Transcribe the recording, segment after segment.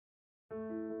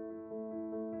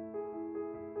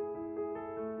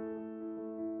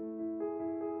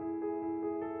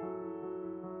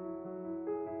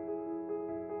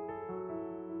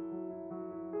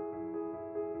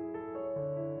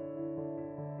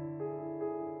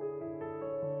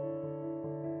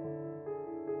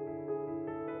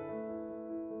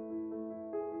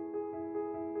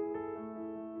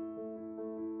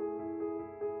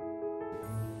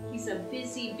a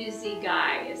busy, busy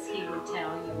guy, as he would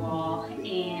tell you all,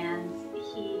 and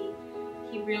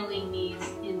he really needs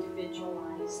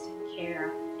individualized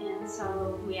care. And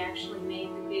so we actually made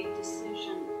the big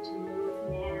decision to move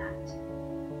Matt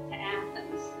to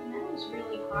Athens, and that was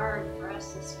really hard for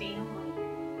us as family.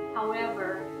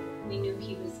 However, we knew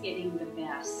he was getting the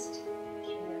best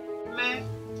care. Matt,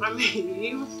 I mean,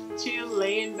 he was chill,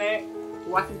 laying back,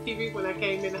 watching TV when I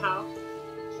came in the house.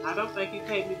 I don't think he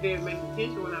paid me very much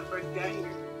attention when I first got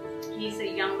here. He's a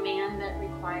young man that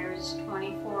requires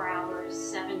 24 hours,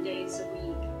 7 days a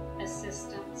week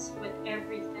assistance with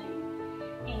everything.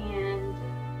 And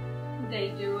they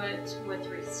do it with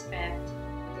respect,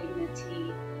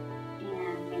 dignity,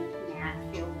 and make Matt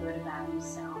feel good about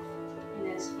himself. And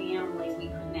as family, we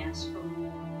couldn't ask for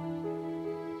more.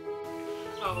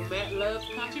 Oh, Matt loves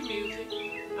country music.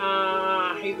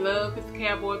 He loves his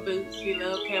cowboy boots. He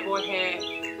loves cowboy hats.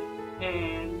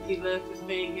 And he loves to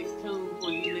sing his tunes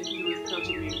when he listens to his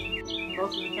country music.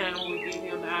 Most of the time when we give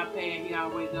him the iPad, he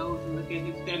always goes and look at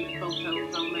his family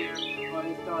photos on there, or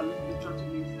he starts listening to country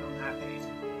music on the iPad.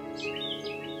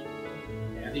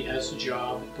 And he has a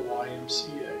job at the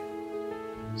YMCA.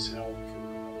 He's held for a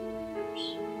number of years.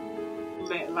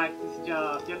 Matt likes his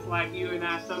job, just like you and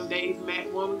I. Some days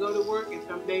Matt wants to go to work, and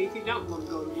some days he don't want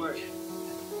to go to work.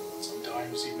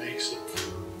 Sometimes he makes it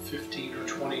for 15 or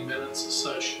 20 minutes a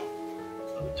session.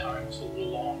 Other times a little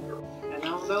longer. And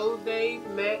on those days,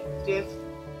 Matt just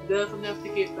does enough to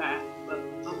get by. But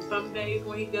on some days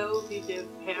when he goes, he just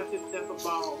has himself a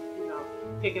ball, you know,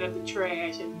 picking up the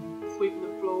trash and sweeping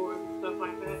the floors and stuff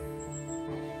like that.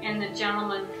 And the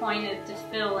gentleman pointed to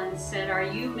Phil and said, "Are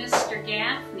you Mr.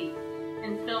 Gaffney?"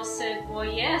 And Phil said, "Well,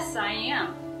 yes, I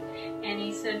am." And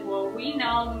he said, "Well, we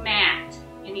know Matt."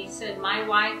 And he said, "My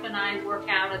wife and I work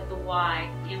out at the Y,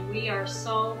 and we are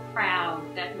so proud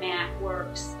that Matt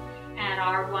works at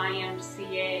our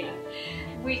YMCA."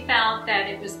 We felt that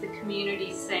it was the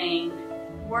community saying,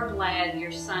 "We're glad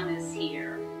your son is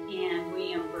here," and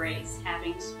we embrace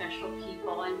having special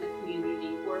people in the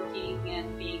community working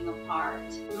and being a part.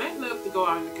 Matt loves to go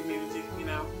out in the community, you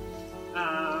know.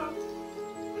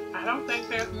 I don't think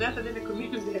there's nothing in the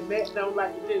community that Matt don't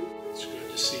like to do. It's good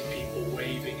to see people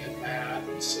waving at Matt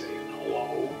and saying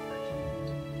hello.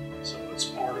 So it's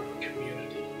part of a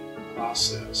community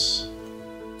process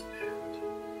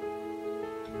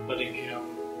and letting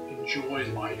him enjoy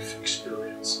life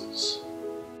experiences.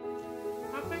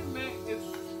 I think Matt is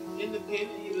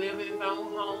independent. He lives in his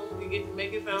own home. He gets to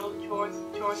make his own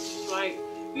choices like,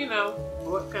 you know,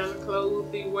 what kind of clothes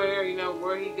he wear, you know,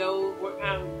 where he goes, what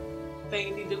kind of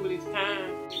things he do with his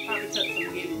time. Probably took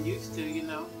some getting used to, you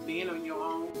know, being on your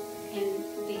own. In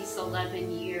these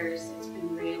 11 years, it's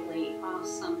been really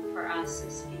awesome for us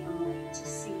as family to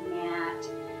see Matt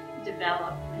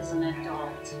develop as an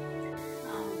adult.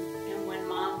 And when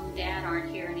Mom and Dad aren't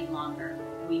here any longer,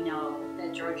 we know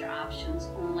that Georgia Options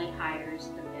only hires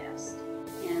the best.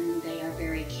 And they are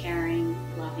very caring,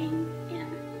 loving, and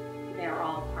they're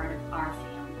all part of our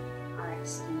family, our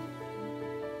extended family.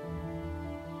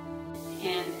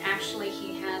 And actually,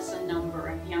 he has a number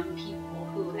of young people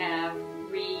who have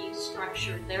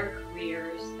restructured their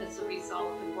careers as a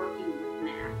result of working with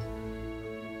Matt.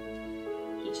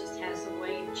 He just has a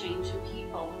way of changing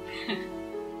people.